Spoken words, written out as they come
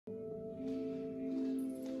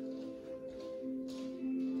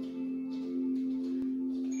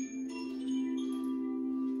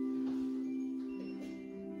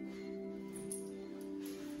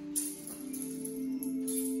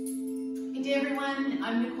everyone,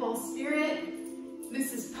 I'm Nicole Sprit.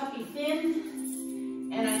 This is Puppy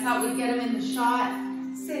Finn, and I thought we'd get him in the shot.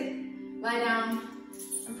 Sit, lie down.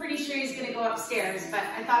 I'm pretty sure he's gonna go upstairs, but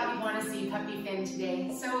I thought you'd want to see Puppy Finn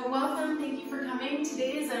today. So welcome, thank you for coming.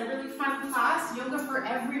 Today is a really fun class, yoga for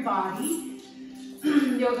everybody.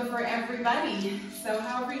 Yoga for everybody, so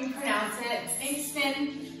however you pronounce it. Thanks,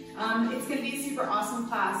 Finn. It's gonna be a super awesome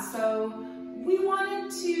class. So we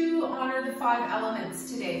wanted to honor the 5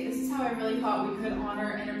 elements today. This is how I really thought we could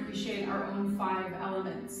honor and appreciate our own 5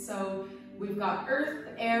 elements. So we've got earth,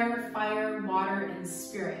 air, fire, water, and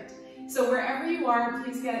spirit. So wherever you are,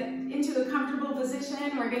 please get into a comfortable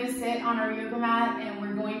position. We're gonna sit on our yoga mat and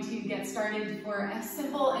we're going to get started for a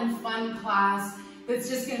simple and fun class that's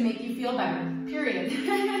just gonna make you feel better, period.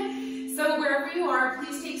 So wherever you are,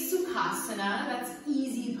 please take Sukhasana, that's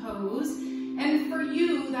easy pose. And for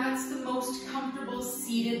you, that's the most comfortable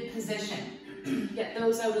seated position. Get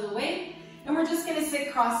those out of the way. And we're just gonna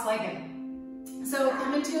sit cross-legged. So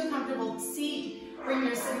come into a comfortable seat, bring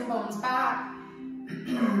your sitting bones back,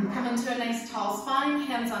 come into a nice tall spine,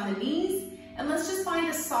 hands on the knees, and let's just find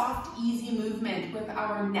a soft, easy movement with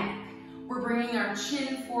our neck. We're bringing our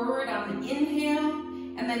chin forward on the inhale,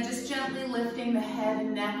 and then just gently lifting the head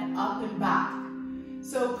and neck up and back.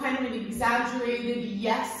 So kind of an exaggerated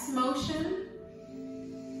yes motion.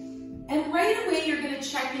 And right away, you're gonna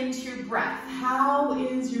check into your breath. How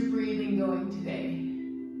is your breathing going today?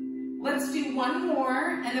 Let's do one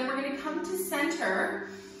more, and then we're gonna come to center.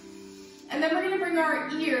 And then we're gonna bring our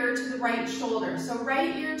ear to the right shoulder. So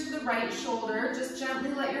right ear to the right shoulder, just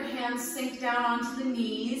gently let your hands sink down onto the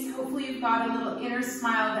knees. Hopefully you've got a little inner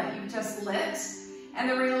smile that you've just lit. And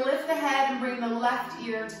then we're gonna lift the head and bring the left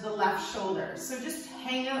ear to the left shoulder. So just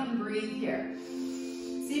hang out and breathe here.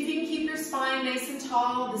 See if you can keep your spine nice and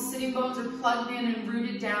tall. The sitting bones are plugged in and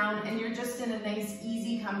rooted down, and you're just in a nice,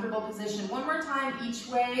 easy, comfortable position. One more time each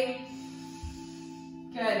way.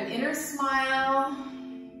 Good, inner smile.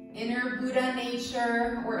 Inner Buddha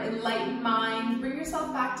nature or enlightened mind. Bring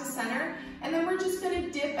yourself back to center, and then we're just going to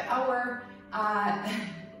dip our,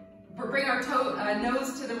 bring our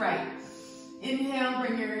nose to the right. Inhale,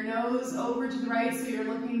 bring your nose over to the right so you're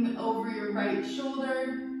looking over your right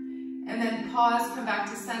shoulder, and then pause, come back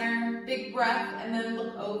to center, big breath, and then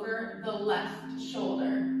look over the left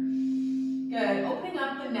shoulder. Good, opening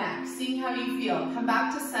up the neck, seeing how you feel. Come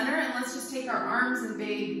back to center, and let's just take our arms and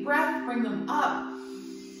big breath, bring them up.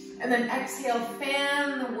 And then exhale,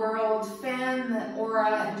 fan the world, fan the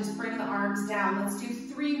aura, and just bring the arms down. Let's do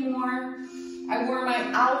 3 more. I wore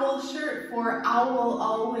my owl shirt for I Will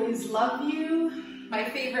Always Love You, my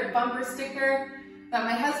favorite bumper sticker that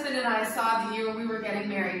my husband and I saw the year we were getting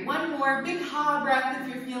married. One more, big ha breath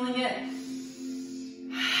if you're feeling it.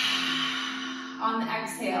 On the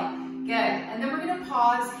exhale, good. And then we're gonna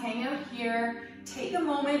pause, hang out here, take a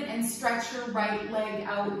moment and stretch your right leg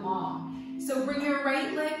out long. So bring your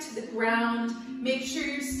right leg to the ground. Make sure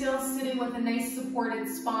you're still sitting with a nice supported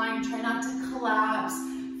spine. Try not to collapse.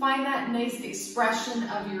 Find that nice expression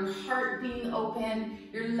of your heart being open,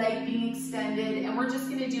 your leg being extended, and we're just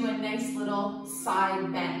gonna do a nice little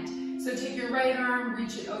side bend. So take your right arm,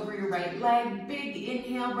 reach it over your right leg, big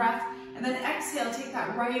inhale breath, and then exhale, take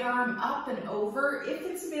that right arm up and over. If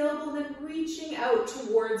it's available, then reaching out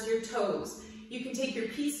towards your toes. You can take your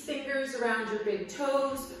peace fingers around your big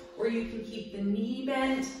toes, or you can keep the knee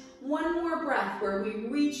bent. One more breath where we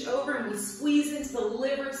reach over and we squeeze into the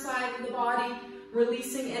liver side of the body,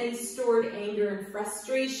 releasing any stored anger and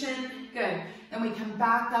frustration. Good. Then we come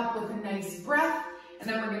back up with a nice breath, and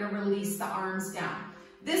then we're gonna release the arms down.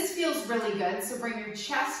 This feels really good, so bring your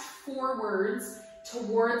chest forwards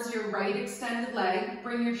towards your right extended leg.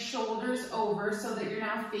 Bring your shoulders over so that you're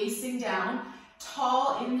now facing down.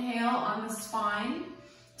 Tall inhale on the spine.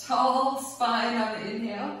 Tall spine on the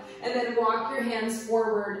inhale, and then walk your hands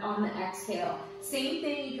forward on the exhale. Same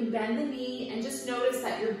thing, you can bend the knee and just notice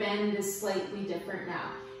that your bend is slightly different now.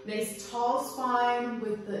 Nice tall spine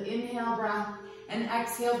with the inhale breath, and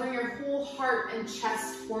exhale, bring your whole heart and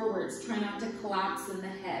chest forwards. Try not to collapse in the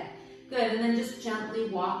head. Good, and then just gently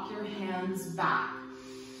walk your hands back.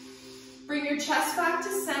 Bring your chest back to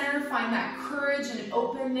center, find that courage and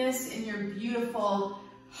openness in your beautiful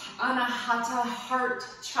Anahata heart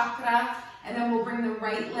chakra, and then we'll bring the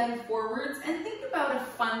right leg forwards and think about a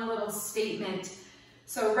fun little statement.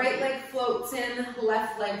 So right leg floats in,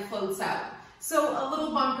 left leg floats out. So a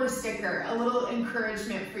little bumper sticker, a little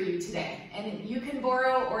encouragement for you today. And you can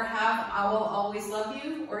borrow or have I Will Always Love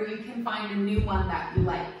You, or you can find a new one that you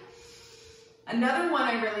like. Another one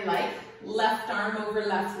I really like, left arm over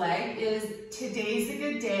left leg, is today's a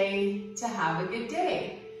good day to have a good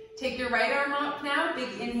day. Take your right arm up now, big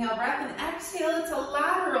inhale breath, and exhale, it's a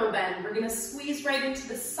lateral bend. We're gonna squeeze right into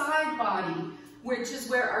the side body, which is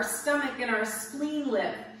where our stomach and our spleen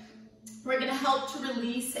live. We're gonna help to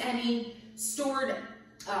release any stored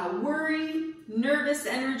worry, nervous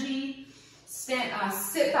energy. Sit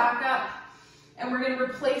back up, and we're gonna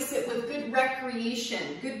replace it with good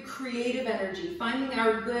recreation, good creative energy, finding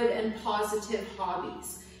our good and positive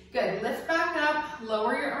hobbies. Good, lift back up,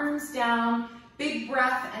 lower your arms down, big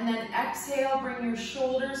breath, and then exhale, bring your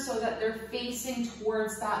shoulders so that they're facing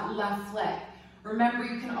towards that left leg. Remember,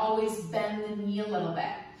 you can always bend the knee a little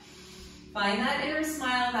bit. Find that inner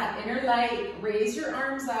smile, that inner light, raise your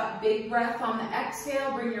arms up, big breath on the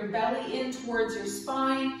exhale, bring your belly in towards your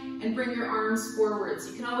spine, and bring your arms forwards.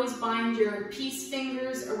 You can always bind your peace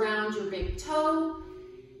fingers around your big toe,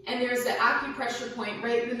 and there's the acupressure point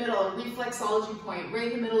right in the middle, a reflexology point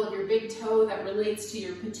right in the middle of your big toe that relates to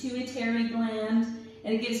your pituitary gland,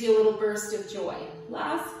 and it gives you a little burst of joy.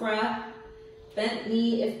 Last breath, bent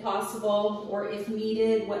knee if possible, or if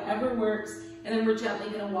needed, whatever works. And then we're gently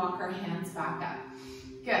gonna walk our hands back up.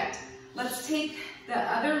 Good. Let's take the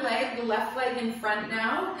other leg, the left leg in front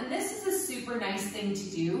now. And this is a super nice thing to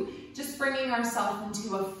do, just bringing ourselves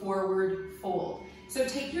into a forward fold. So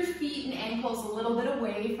take your feet and ankles a little bit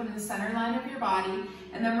away from the center line of your body,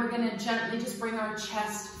 and then we're gonna gently just bring our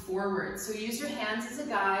chest forward. So use your hands as a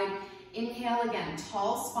guide. Inhale again,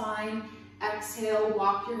 tall spine. Exhale,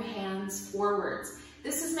 walk your hands forwards.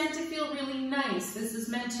 This is meant to feel really nice. This is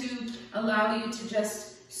meant to allow you to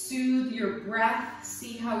just soothe your breath,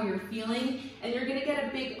 see how you're feeling, and you're gonna get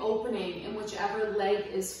a big opening in whichever leg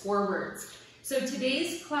is forwards. So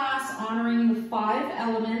today's class honoring the 5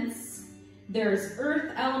 elements. There's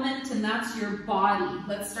earth element, and that's your body.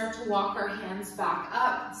 Let's start to walk our hands back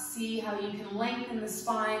up, see how you can lengthen the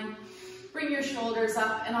spine. Bring your shoulders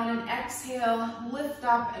up, and on an exhale, lift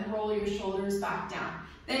up and roll your shoulders back down.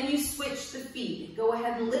 Then you switch the feet. Go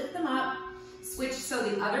ahead and lift them up, switch so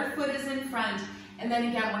the other foot is in front, and then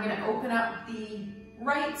again, we're gonna open up the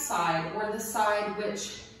right side or the side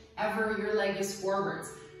whichever your leg is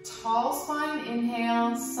forwards. Tall spine,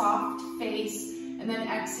 inhale, soft face, and then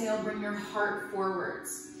exhale, bring your heart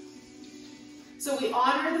forwards. So we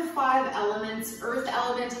honor the 5 elements. Earth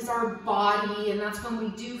element is our body, and that's when we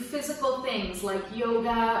do physical things like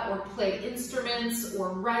yoga or play instruments or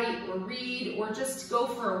write or read or just go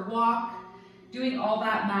for a walk, doing all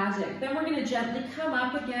that magic. Then we're gonna gently come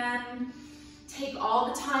up again. Take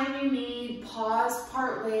all the time you need, pause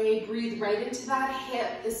part way, breathe right into that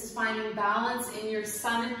hip. This is finding balance in your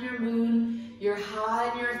sun and your moon, your ha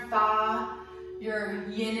and your tha, your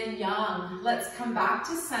yin and yang. Let's come back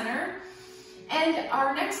to center. And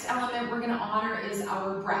our next element we're gonna honor is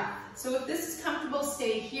our breath. So if this is comfortable,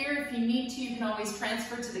 stay here. If you need to, you can always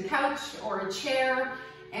transfer to the couch or a chair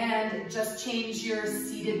and just change your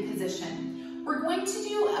seated position. We're going to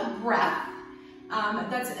do a breath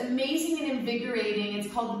that's amazing and invigorating.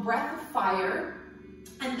 It's called the breath of fire.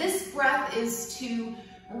 And this breath is to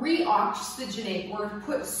re-oxygenate or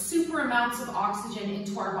put super amounts of oxygen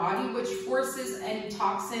into our body, which forces any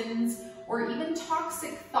toxins or even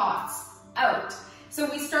toxic thoughts out. So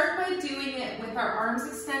we start by doing it with our arms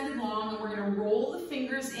extended long, and we're gonna roll the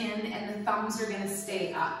fingers in and the thumbs are gonna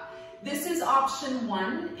stay up. This is option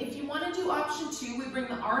 1. If you wanna do option 2, we bring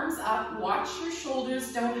the arms up, watch your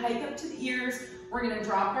shoulders, don't hike up to the ears. We're gonna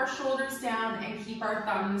drop our shoulders down and keep our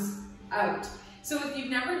thumbs out. So if you've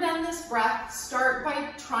never done this breath, start by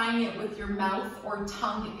trying it with your mouth or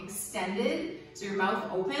tongue extended, so your mouth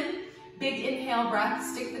open. Big inhale breath,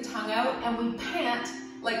 stick the tongue out, and we pant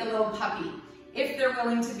like a little puppy, if they're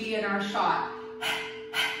willing to be in our shot.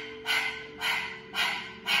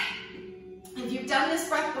 If you've done this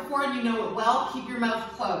breath before and you know it well, keep your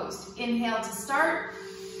mouth closed. Inhale to start,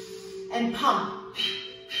 and pump.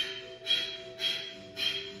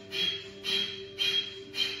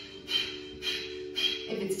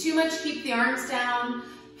 If it's too much, keep the arms down.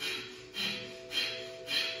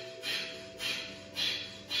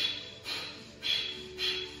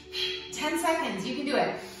 Seconds, you can do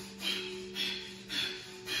it.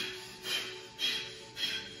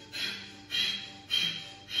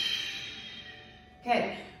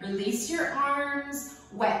 Good. Release your arms,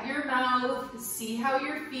 wet your mouth, see how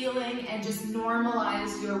you're feeling, and just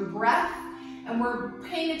normalize your breath. And we're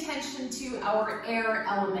paying attention to our air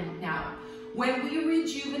element now. When we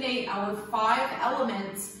rejuvenate our 5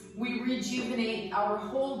 elements, we rejuvenate our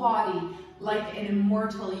whole body like an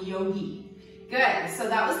immortal yogi. Good, so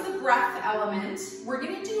that was the breath element. We're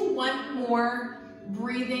gonna do one more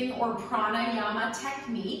breathing or pranayama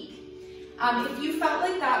technique. If you felt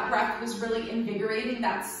like that breath was really invigorating,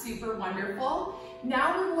 that's super wonderful.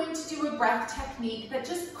 Now we're going to do a breath technique that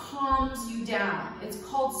just calms you down. It's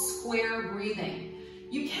called square breathing.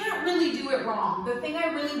 You can't really do it wrong. The thing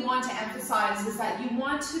I really want to emphasize is that you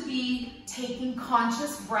want to be taking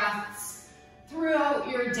conscious breaths throughout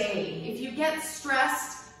your day. If you get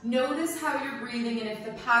stressed, notice how you're breathing, and if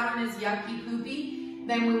the pattern is yucky poopy,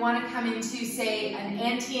 then we want to come into, say, an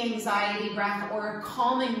anti-anxiety breath or a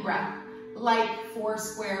calming breath, like 4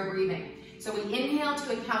 square breathing. So we inhale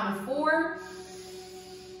to a count of 4.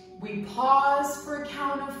 We pause for a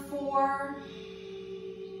count of 4.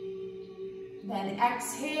 Then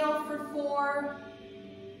exhale for 4.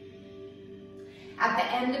 At the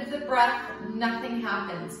end of the breath, nothing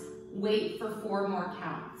happens. Wait for 4 more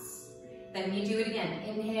counts. Then you do it again.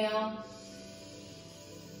 Inhale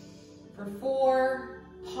for 4.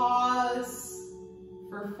 Pause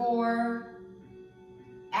for 4.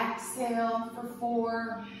 Exhale for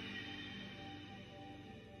 4.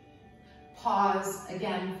 Pause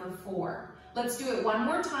again for 4. Let's do it one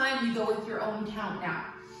more time. You go with your own count now.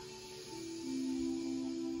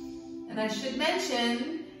 And I should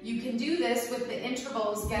mention, you can do this with the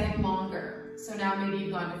intervals getting longer. So now maybe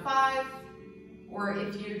you've gone to 5, or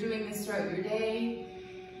if you're doing this throughout your day,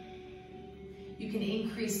 you can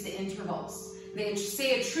increase the intervals. They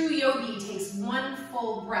say a true yogi takes 1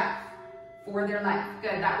 full breath for their life.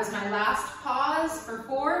 Good, that was my last pause for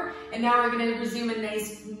 4, and now we're gonna resume a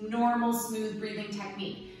nice, normal, smooth breathing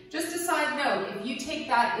technique. Just a side note, if you take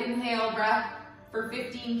that inhale breath for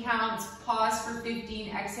 15 counts, pause for 15,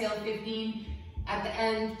 exhale 15, at the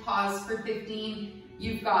end, pause for 15,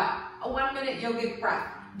 you've got a 1-minute yogic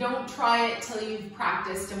breath. Don't try it till you've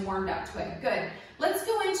practiced and warmed up to it. Good. Let's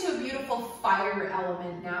go into a beautiful fire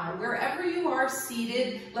element now. Wherever you are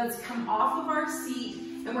seated, let's come off of our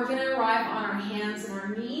seat, and we're gonna arrive on our hands and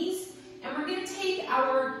our knees, and we're gonna take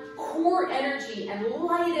our core energy and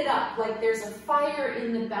light it up like there's a fire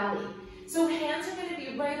in the belly. So hands are gonna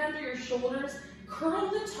be right under your shoulders, curl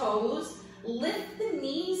the toes, lift the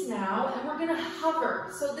knees now, and we're gonna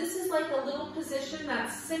hover. So this is like a little position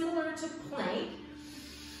that's similar to plank.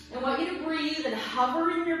 I want you to breathe and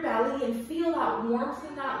hover in your belly and feel that warmth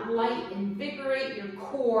and that light invigorate your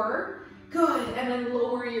core. Good, and then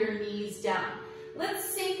lower your knees down. Let's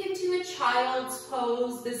sink into a child's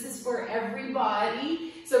pose. This is for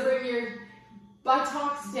everybody. So bring your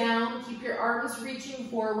buttocks down, keep your arms reaching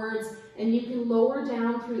forwards, and you can lower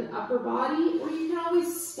down through the upper body, or you can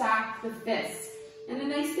always stack the fists. And a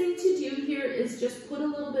nice thing to do here is just put a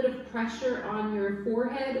little bit of pressure on your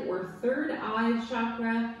forehead or third eye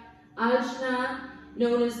chakra, ajna,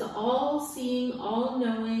 known as the all-seeing,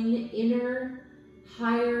 all-knowing, inner,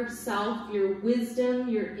 higher self, your wisdom,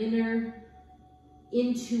 your inner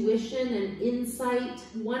intuition and insight.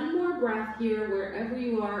 One more breath here wherever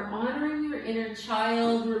you are, honoring your inner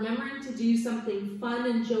child, remembering to do something fun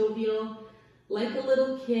and jovial like a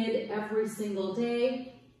little kid every single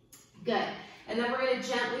day. Good. And then we're going to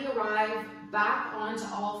gently arrive back onto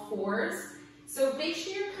all 4s. So make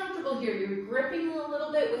sure you're comfortable here. You're gripping a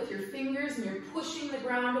little bit with your fingers and you're pushing the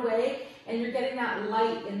ground away, and you're getting that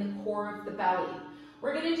light in the core of the belly.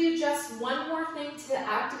 We're going to do just one more thing to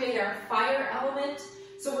activate our fire element.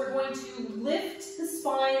 So we're going to lift the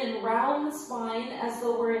spine and round the spine as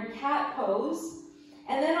though we're in cat pose.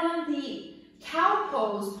 And then on the cow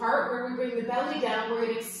pose part, where we bring the belly down, we're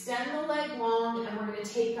going to extend the leg long, and we're going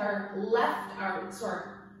to take our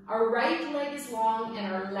right leg is long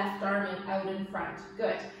and our left arm out in front.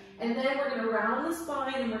 Good. And then we're going to round the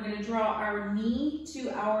spine, and we're going to draw our knee to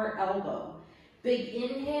our elbow. Big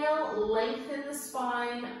inhale, lengthen the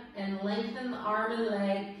spine and lengthen the arm and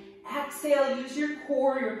leg. Exhale, use your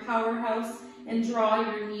core, your powerhouse, and draw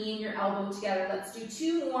your knee and your elbow together. Let's do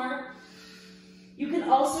 2 more. You can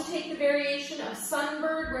also take the variation of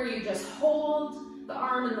sunbird, where you just hold the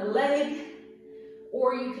arm and the leg,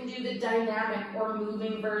 or you can do the dynamic or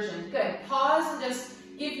moving version. Good. Pause and just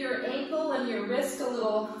give your ankle and your wrist a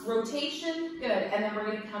little rotation. Good. And then we're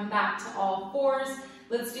going to come back to all 4s.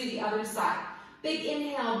 Let's do the other side. Big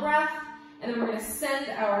inhale breath, and then we're going to send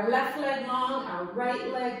our left leg long, our right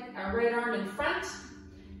arm in front.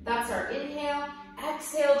 That's our inhale.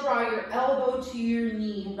 Exhale, draw your elbow to your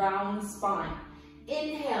knee, round the spine.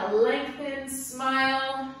 Inhale, lengthen,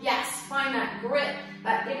 smile. Yes, find that grit,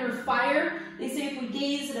 that inner fire. They say if we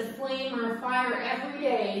gaze at a flame or a fire every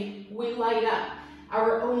day, we light up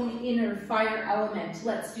our own inner fire element.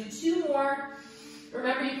 Let's do 2 more.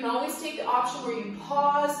 Remember, you can always take the option where you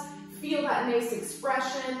pause, feel that nice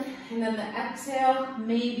expression, and then the exhale,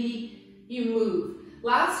 maybe you move.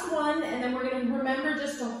 Last one, and then we're going to remember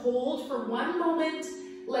just to hold for 1 moment.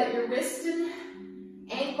 Let your wrist and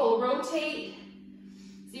ankle rotate.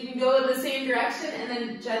 So you can go in the same direction and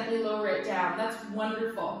then gently lower it down. That's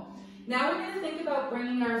wonderful. Now we're going to think about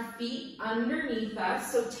bringing our feet underneath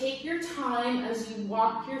us. So take your time as you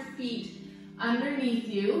walk your feet underneath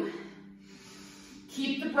you.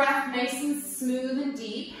 Keep the breath nice and smooth and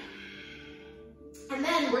deep. And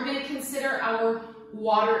then we're going to consider our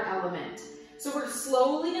water element. So we're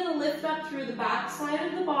slowly going to lift up through the back side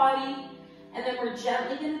of the body, and then we're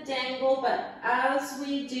gently going to dangle, but as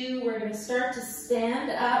we do, we're going to start to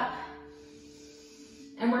stand up,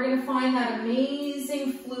 and we're going to find that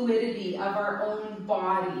amazing fluidity of our own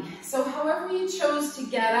body. So however you chose to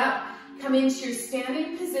get up, come into your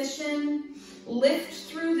standing position, lift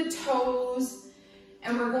through the toes,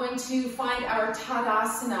 and we're going to find our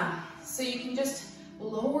Tadasana. So you can just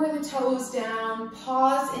lower the toes down,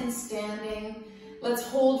 pause in standing. Let's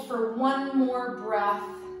hold for one more breath,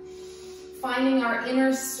 finding our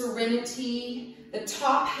inner serenity. The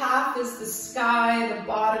top half is the sky, the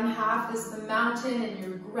bottom half is the mountain, and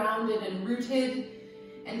you're grounded and rooted.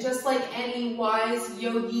 And just like any wise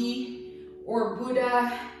yogi or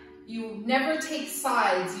Buddha, you never take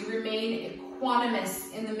sides, you remain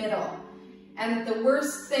equanimous in the middle. And the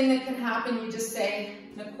worst thing that can happen, you just say,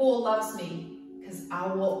 Nicole loves me, because I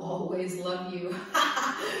will always love you.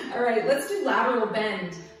 All right, let's do lateral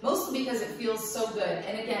bend, mostly because it feels so good.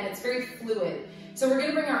 And again, it's very fluid. So we're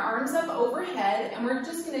gonna bring our arms up overhead, and we're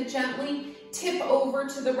just gonna gently tip over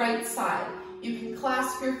to the right side. You can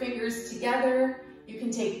clasp your fingers together. You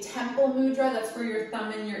can take temple mudra, that's where your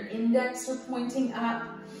thumb and your index are pointing up.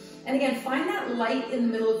 And again, find that light in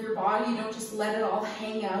the middle of your body. You don't just let it all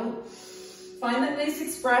hang out. Find that nice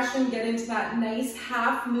expression, get into that nice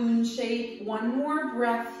half moon shape. One more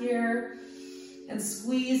breath here, and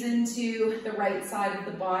squeeze into the right side of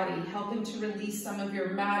the body, helping to release some of your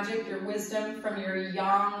magic, your wisdom from your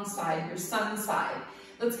yang side, your sun side.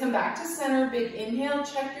 Let's come back to center. Big inhale,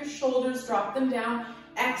 check your shoulders, drop them down.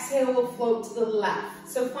 Exhale, we'll float to the left.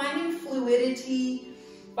 So finding fluidity,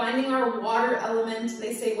 finding our water element.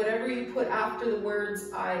 They say whatever you put after the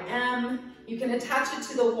words I am, you can attach it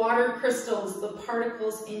to the water crystals, the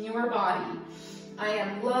particles in your body. I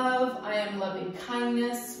am love, I am loving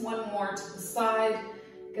kindness. One more to the side.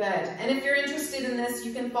 Good. And if you're interested in this,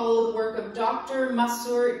 you can follow the work of Dr.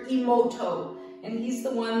 Masaru Emoto. And he's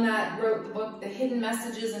the one that wrote the book, The Hidden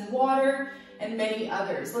Messages in Water, and many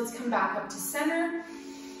others. Let's come back up to center.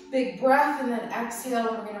 Big breath, and then exhale,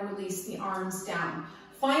 and we're gonna release the arms down.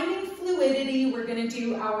 Finding fluidity, we're gonna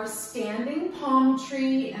do our standing palm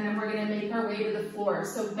tree, and then we're gonna make our way to the floor.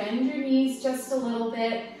 So bend your knees just a little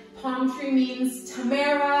bit. Palm tree means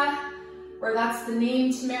Tamara, or that's the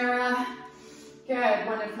name Tamara. Good,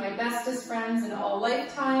 one of my bestest friends in all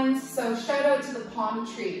lifetimes. So shout out to the palm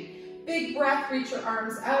tree. Big breath, reach your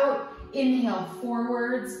arms out. Inhale,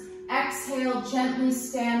 forwards. Exhale, gently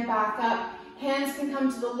stand back up. Hands can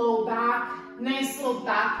come to the low back. Nice little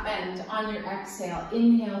back bend on your exhale.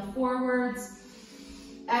 Inhale, forwards.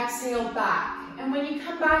 Exhale, back. And when you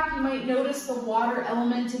come back, you might notice the water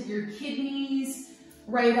element of your kidneys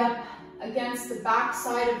right up against the back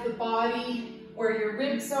side of the body where your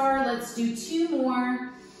ribs are. Let's do two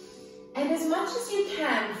more. And as much as you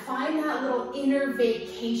can, find that little inner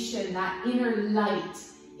vacation, that inner light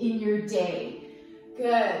in your day.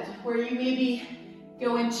 Good. Where you maybe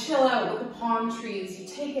go and chill out with the palm trees. You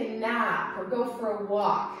take a nap or go for a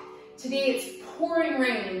walk. Today it's pouring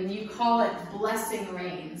rain, and you call it blessing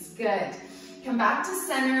rains. Good. Come back to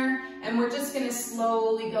center, and we're just gonna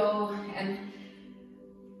slowly go and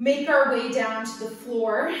make our way down to the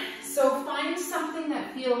floor. So find something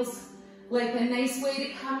that feels like a nice way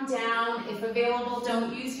to come down. If available,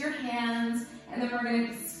 don't use your hands. And then we're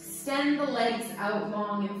gonna extend the legs out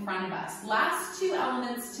long in front of us. Last two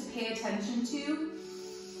elements to pay attention to.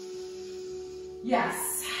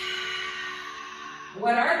 Yes.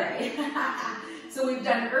 What are they? So we've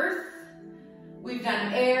done earth, we've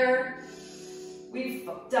done air, we've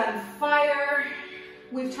done fire,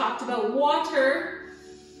 we've talked about water.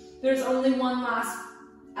 There's only one last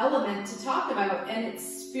element to talk about, and it's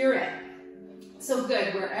spirit. So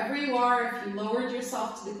good, wherever you are, if you lowered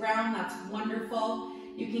yourself to the ground, that's wonderful.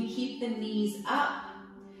 You can keep the knees up.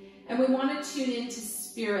 And we want to tune into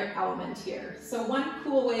spirit element here. So one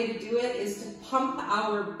cool way to do it is to pump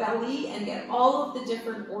our belly and get all of the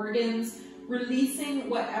different organs releasing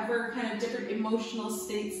whatever kind of different emotional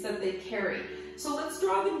states that they carry. So let's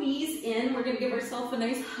draw the knees in. We're going to give ourselves a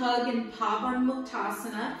nice hug in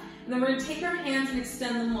Pavanmuktasana. And then we're going to take our hands and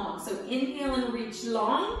extend them long. So inhale and reach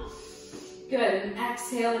long. Good. And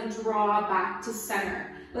exhale and draw back to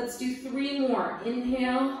center. Let's do three more.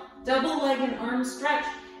 Inhale, double leg and arm stretch.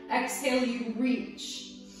 Exhale, you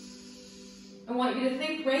reach. I want you to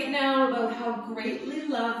think right now about how greatly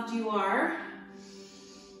loved you are.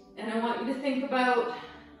 And I want you to think about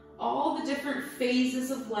all the different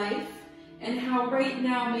phases of life and how right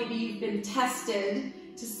now maybe you've been tested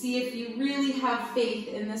to see if you really have faith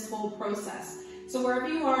in this whole process. So wherever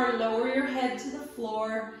you are, lower your head to the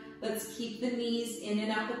floor. Let's keep the knees in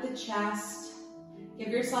and up at the chest. Give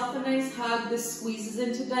yourself a nice hug. This squeezes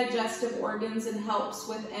into digestive organs and helps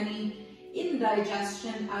with any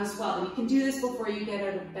indigestion as well. You can do this before you get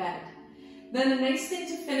out of bed. Then a nice thing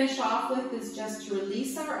to finish off with is just to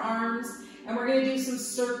release our arms, and we're going to do some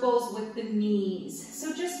circles with the knees.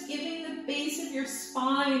 So just giving the base of your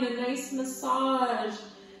spine a nice massage,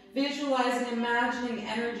 visualizing, imagining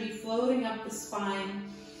energy floating up the spine,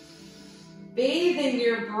 bathing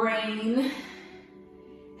your brain,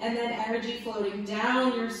 and then energy floating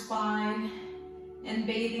down your spine and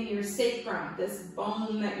bathing your sacrum, this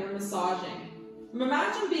bone that you're massaging.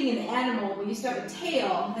 Imagine being an animal. We used to have a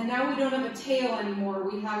tail, and now we don't have a tail anymore.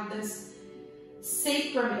 We have this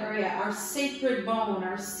sacrum area, our sacred bone,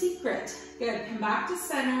 our secret. Good, come back to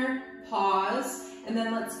center, pause, and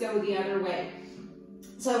then let's go the other way.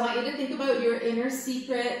 So I want you to think about your inner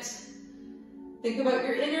secret. Think about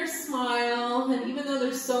your inner smile, and even though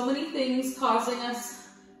there's so many things causing us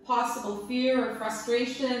possible fear or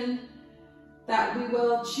frustration, that we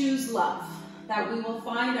will choose love, that we will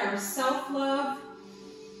find our self-love,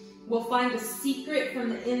 we'll find a secret from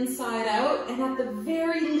the inside out, and at the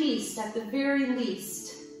very least,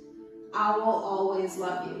 I will always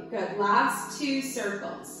love you. Good, last 2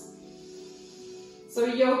 circles. So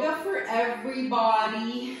yoga for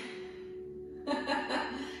everybody.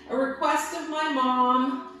 A request of my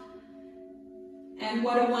mom, and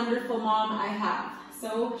what a wonderful mom I have.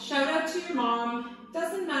 So shout out to your mom.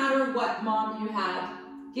 Doesn't matter what mom you have,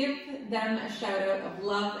 give them a shout out of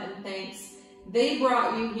love and thanks. They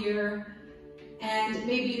brought you here, and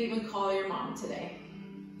maybe you even call your mom today.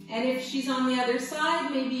 And if she's on the other side,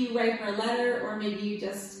 maybe you write her a letter, or maybe you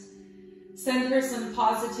just send her some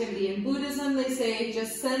positivity. In Buddhism, they say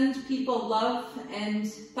just send people love and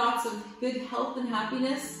thoughts of good health and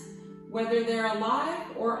happiness, whether they're alive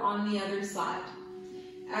or on the other side.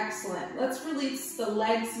 Excellent. Let's release the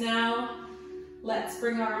legs now. Let's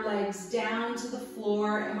bring our legs down to the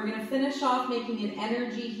floor, and we're going to finish off making an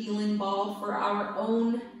energy healing ball for our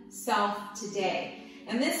own self today.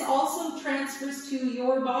 And this also transfers to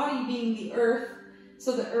your body being the earth,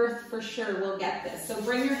 so the earth for sure will get this. So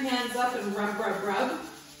bring your hands up and rub, rub, rub.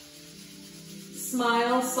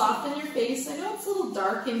 Smile, soften your face. I know it's a little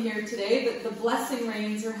dark in here today, but the blessing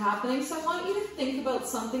rains are happening. So I want you to think about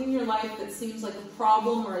something in your life that seems like a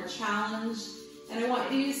problem or a challenge. And I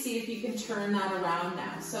want you to see if you can turn that around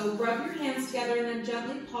now. So rub your hands together and then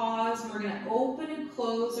gently pause. And we're going to open and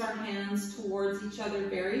close our hands towards each other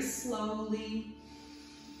very slowly.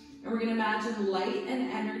 And we're going to imagine light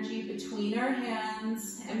and energy between our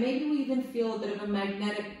hands. And maybe we even feel a bit of a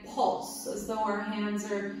magnetic pulse, as though our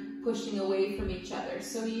hands are pushing away from each other.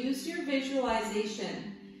 So use your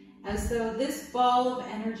visualization as though this ball of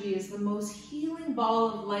energy is the most healing ball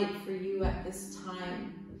of light for you at this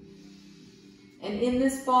time. And in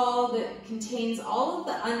this ball that contains all of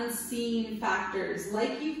the unseen factors,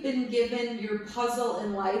 like you've been given your puzzle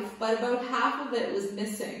in life, but about half of it was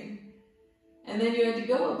missing. And then you had to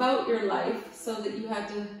go about your life so that you had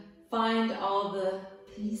to find all the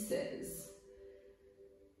pieces.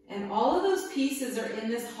 And all of those pieces are in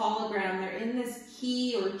this hologram. They're in this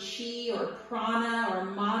ki or chi or prana or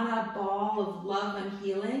mana ball of love and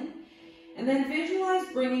healing. And then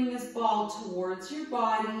visualize bringing this ball towards your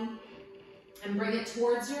body, and bring it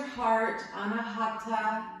towards your heart,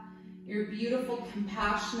 anahata, your beautiful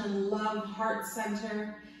compassion and love heart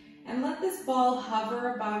center. And let this ball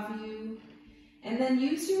hover above you. And then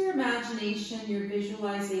use your imagination, your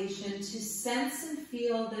visualization to sense and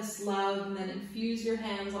feel this love, and then infuse your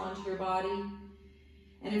hands onto your body.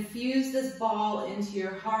 And infuse this ball into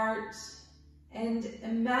your heart. And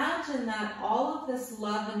imagine that all of this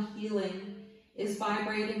love and healing is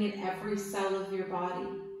vibrating in every cell of your body.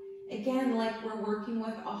 Again, like we're working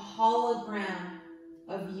with a hologram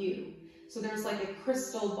of you. So there's like a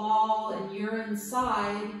crystal ball and you're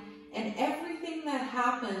inside, and everything that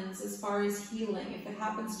happens as far as healing, if it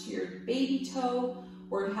happens to your baby toe,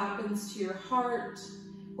 or it happens to your heart,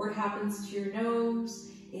 or it happens to your nose,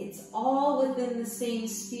 it's all within the same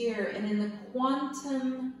sphere. And in the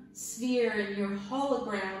quantum sphere, in your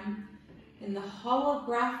hologram, in the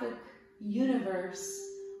holographic universe,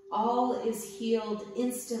 all is healed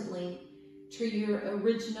instantly to your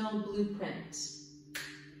original blueprint.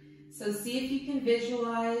 So see if you can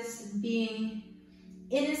visualize being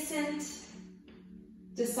innocent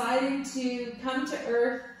Deciding to come to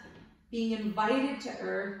Earth, being invited to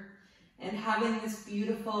Earth, and having this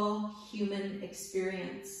beautiful human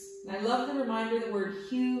experience. And I love the reminder the word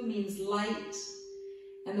hue means light,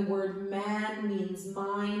 and the word man means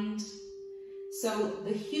mind. So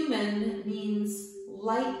the human means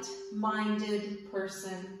light-minded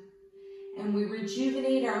person. And we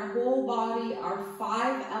rejuvenate our whole body, our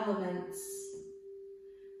 5 elements,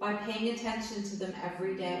 by paying attention to them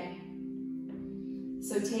every day.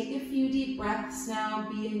 So take a few deep breaths now,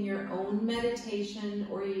 be in your own meditation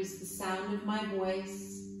or use the sound of my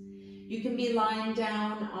voice. You can be lying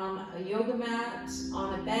down on a yoga mat,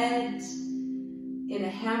 on a bed, in a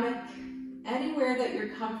hammock, anywhere that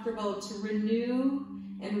you're comfortable to renew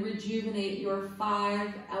and rejuvenate your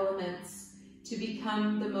 5 elements to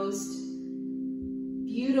become the most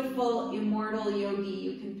beautiful, immortal yogi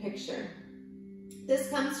you can picture. This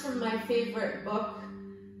comes from my favorite book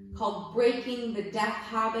called Breaking the Death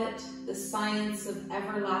Habit, The Science of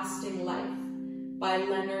Everlasting Life by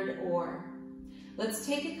Leonard Orr. Let's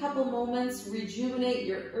take a couple moments, rejuvenate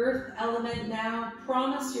your earth element now.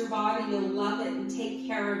 Promise your body you'll love it and take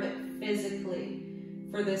care of it physically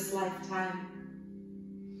for this lifetime.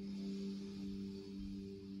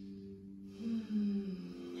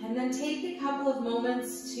 And then take a couple of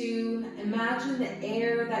moments to imagine the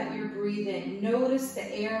air that you're breathing. Notice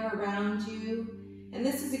the air around you. And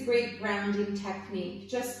this is a great grounding technique,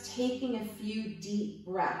 just taking a few deep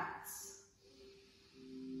breaths.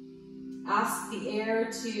 Ask the air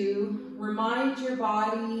to remind your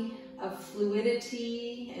body of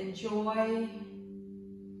fluidity and joy.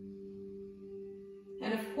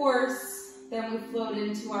 And of course, then we float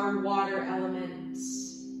into our water element.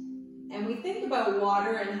 And we think about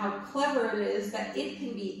water and how clever it is that it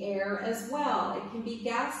can be air as well. It can be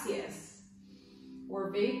gaseous or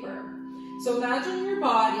vapor. So imagine your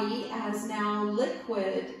body as now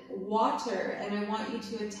liquid water, and I want you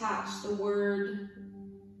to attach the word,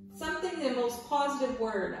 something, the most positive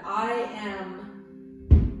word, I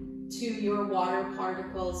am, to your water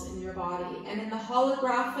particles in your body. And in the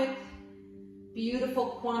holographic,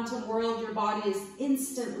 beautiful quantum world, your body is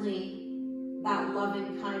instantly that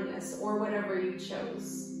loving kindness, or whatever you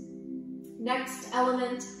chose. Next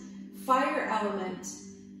element, fire element.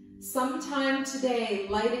 Sometime today,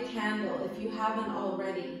 light a candle if you haven't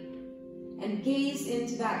already, and gaze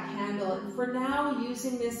into that candle. And for now,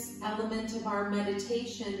 using this element of our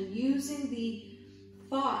meditation, using the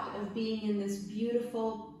thought of being in this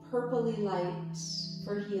beautiful purpley light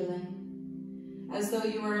for healing, as though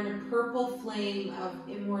you are in a purple flame of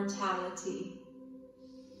immortality.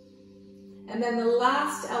 And then the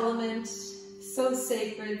last element, so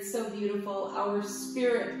sacred, so beautiful, our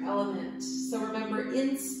spirit element. So remember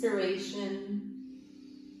inspiration.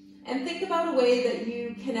 And think about a way that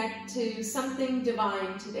you connect to something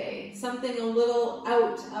divine today, something a little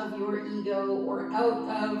out of your ego or out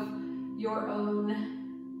of your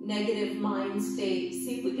own negative mind state.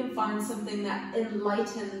 See if we can find something that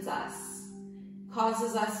enlightens us,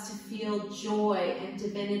 causes us to feel joy and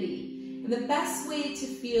divinity. And the best way to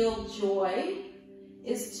feel joy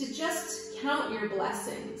is to just count your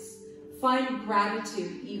blessings. Find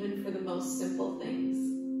gratitude even for the most simple things.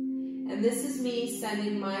 And this is me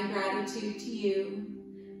sending my gratitude to you,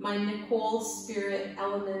 my Nicole spirit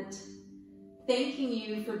element, thanking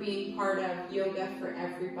you for being part of Yoga for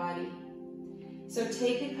Everybody. So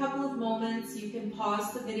take a couple of moments. You can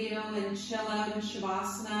pause the video and chill out in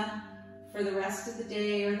Shavasana for the rest of the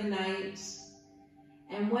day or the night.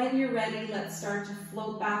 And when you're ready, let's start to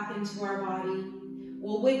float back into our body.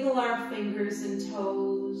 We'll wiggle our fingers and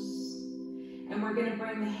toes. And we're going to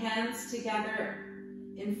bring the hands together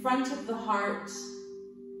in front of the heart.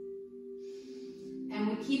 And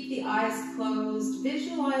we keep the eyes closed.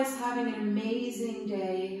 Visualize having an amazing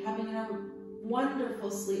day, having a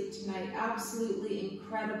wonderful sleep tonight. Absolutely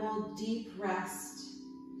incredible, deep rest.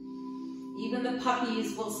 Even the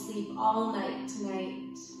puppies will sleep all night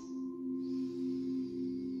tonight.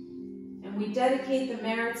 And we dedicate the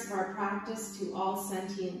merits of our practice to all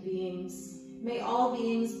sentient beings. May all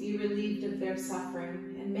beings be relieved of their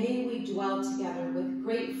suffering, and may we dwell together with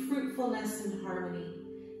great fruitfulness and harmony.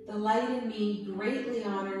 The light in me greatly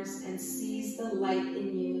honors and sees the light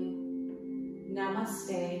in you.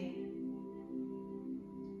 Namaste.